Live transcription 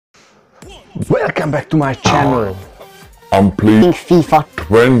Welcome back to my channel. I'm playing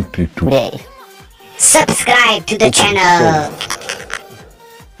FIFA20 today. Subscribe to the channel.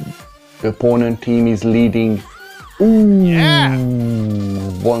 The opponent team is leading. Yeah.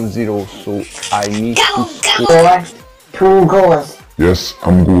 1-0, so I need to score 2 goals. Yes,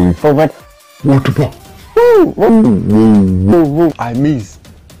 I'm going forward. What about?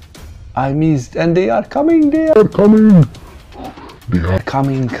 I missed, and they are coming. They are coming.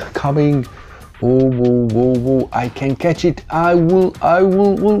 Oh, I can catch it. I will.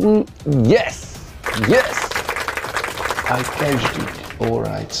 Yes, I catched it. All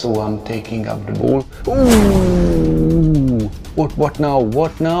right, so I'm taking up the ball. Ooh, what now? Whoa.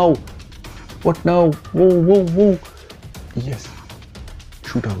 Yes.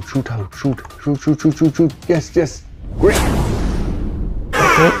 Shoot. Yes. Great.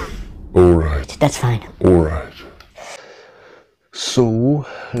 Okay. All right. That's fine. All right. So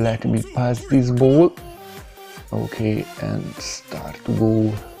let me pass this ball. Okay, and start to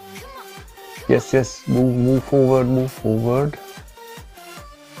go. Yes. Move forward.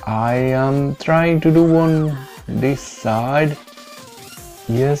 I am trying to do on this side.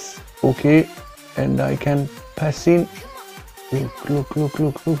 Yes. Okay, and I can pass in. Look.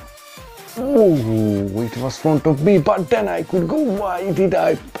 Oh, it was front of me, but then I could go. Why did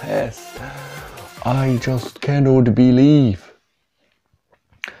I pass? I just cannot believe.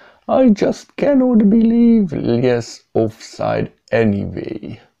 Yes, offside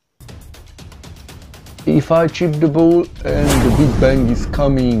anyway. If I chip the ball and the Big Bang is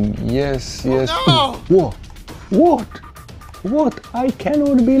coming. Yes. Oh, no! What? I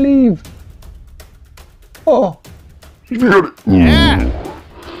cannot believe. Oh. Yeah.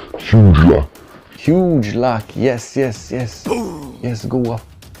 Huge luck. Yes. Yes, go up.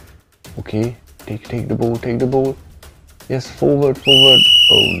 Okay, take the ball. Yes, forward. Oh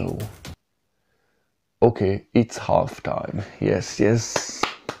no. Okay, it's half time. Yes.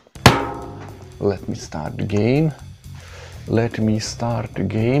 Let me start the game.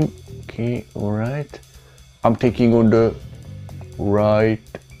 Okay, all right. I'm taking on the right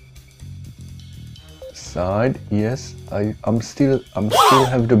side. Yes, I'm still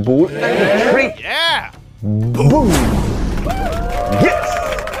have the ball. Yeah. Boom. Yes.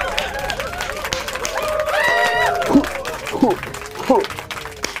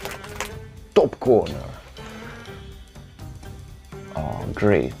 Top corner. Oh,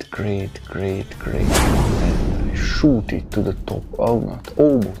 great. And I shoot it to the top. Oh, not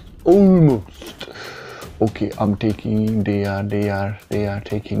almost. Okay, I'm taking. They are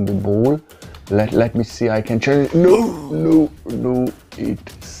taking the ball. Let me see. I can challenge. No. It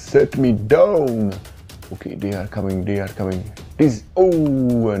set me down. Okay, they are coming. This.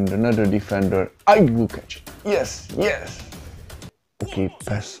 Oh, and another defender. I will catch it. Yes. Okay,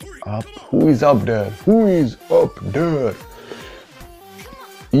 pass up. Who is up there?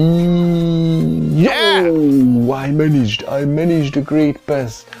 Yeah. Yo, I managed a great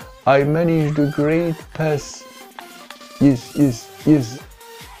pass. Yes.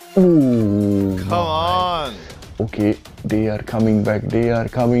 Ooh, Come on. Okay, they are coming back.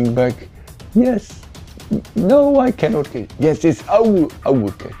 Yes. No, I cannot catch. Yes. I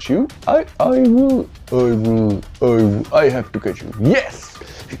will catch you. I have to catch you.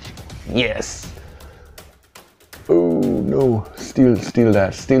 Yes. Oh no, still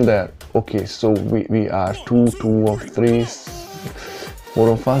there. Okay, so we are two or three, 4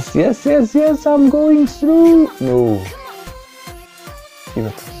 of us. Yes. I'm going through. No. Give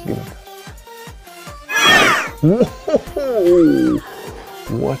it us. Whoa!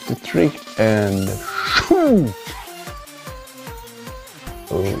 What a trick, and shoot!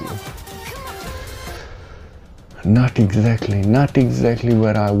 Oh, not exactly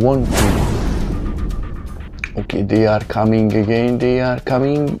where I want to. Okay, they are coming again.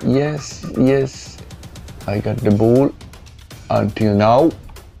 Yes. I got the ball. Until now,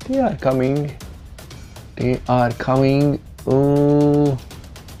 they are coming. Oh.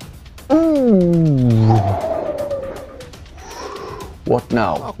 What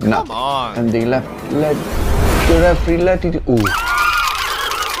now? Oh, come on. And they let the referee let it. Oh.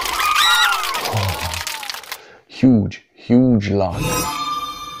 Huge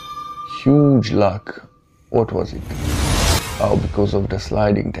luck. What was it? Oh, because of the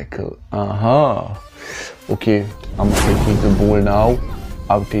sliding tackle. Okay, I'm taking the ball now.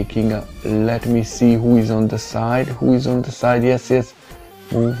 Let me see who is on the side. Yes.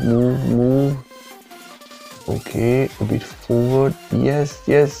 Move. Okay, a bit forward. Yes.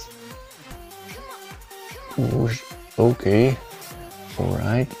 Okay.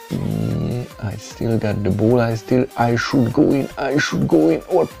 Alright, yeah, I still got the ball, I should go in,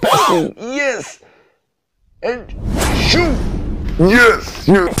 or passing, yes! And shoot! Yes,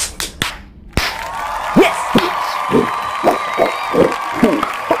 yes.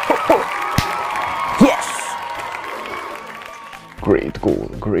 Yes! Great goal,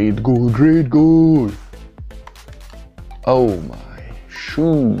 great goal, great goal! Oh my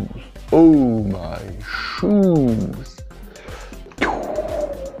shoes, oh my shoes!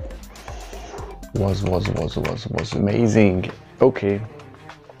 Was amazing. Okay,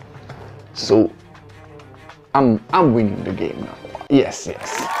 so I'm winning the game now. Yes, I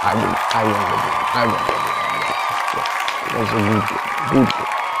won the game. Yes, it was a good game.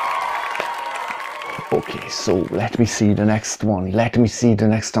 Okay, so let me see the next one.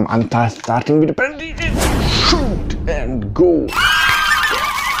 I'm starting with the penalty. Shoot and go.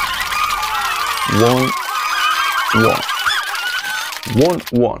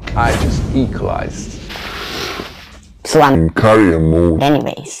 1-1. I just equalized. So I'm In carrier mode.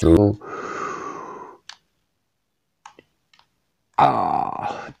 anyways. So,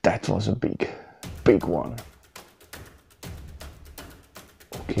 that was a big one.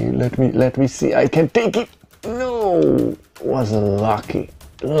 Okay, let me see. I can take it. No, was a lucky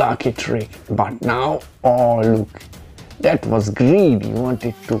trick. But now, oh look, that was greedy. He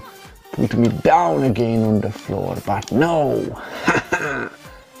wanted to put me down again on the floor, but no.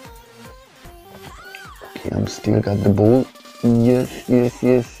 Okay, I'm still got the ball. Yes.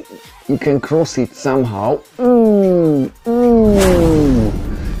 You can cross it somehow. Come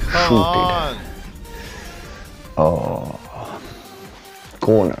Shoot on. it. Oh,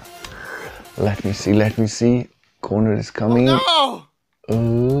 corner. Let me see. Corner is coming. No!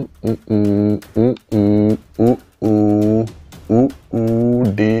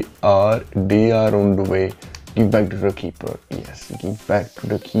 They are on the way. Give back to the keeper. Yes, give back to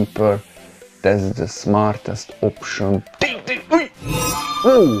the keeper. That's the smartest option.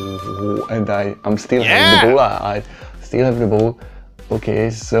 Oh, and I'm still having the ball. I still have the ball.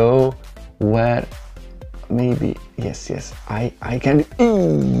 Okay, so where? Maybe yes. I can.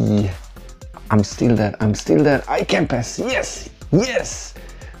 I'm still there. I can pass. Yes.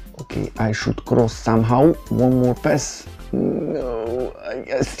 Okay, I should cross somehow. One more pass. No,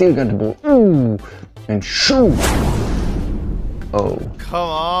 I still got the ball. Ooh, and shoot. Oh. Come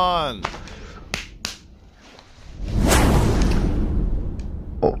on.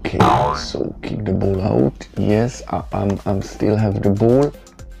 Okay, so kick the ball out. Yes, I'm still have the ball.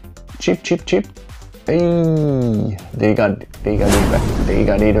 Chip. Hey, they got it back.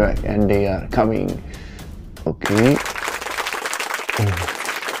 And they are coming. Okay.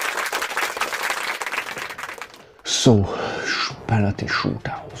 So penalty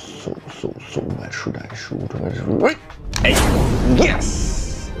shootout. So where should I shoot? Wait. Hey.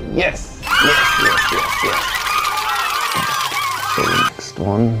 Yes. So next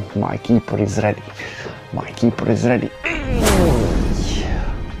one, my keeper is ready.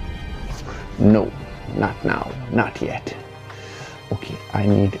 No, not now, not yet. Okay, I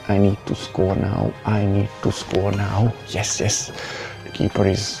need to score now. Yes. The keeper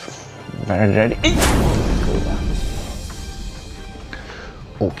is very ready.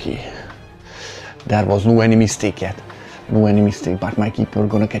 Okay, there was no any mistake yet. But my keeper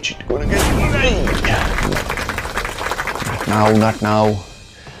gonna catch it. Not now.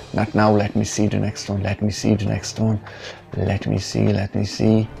 Let me see the next one. Let me see. Great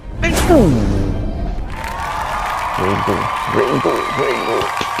goal.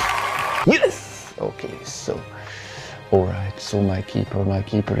 Yes. Okay. So, all right. So my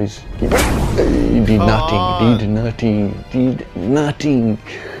keeper is. He did nothing.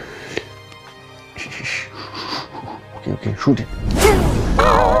 Okay. Shoot it.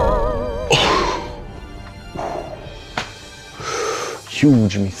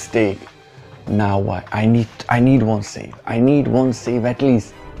 Huge mistake. Now I need one save. At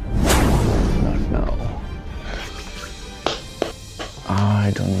least. Not now.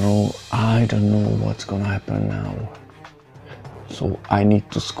 I don't know what's gonna happen now. So I need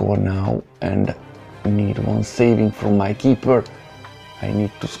to score now and need one saving from my keeper. I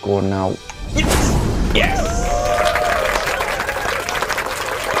need to score now. Yes.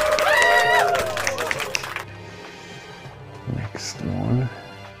 Next one.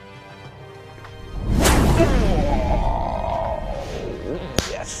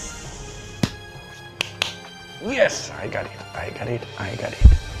 Yes, I got it.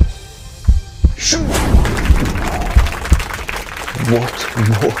 Shoot!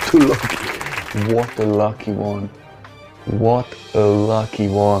 What a lucky one.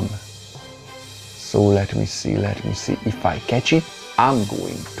 So let me see if I catch it. I'm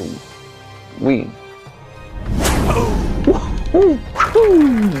going to win.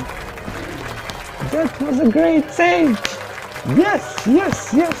 That was a great save. Yes,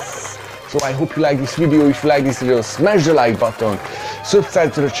 yes, yes. So I hope you like this video. If you like this video, smash the like button,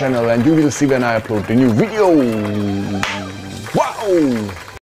 subscribe to the channel, and you will see when I upload the new video. Wow!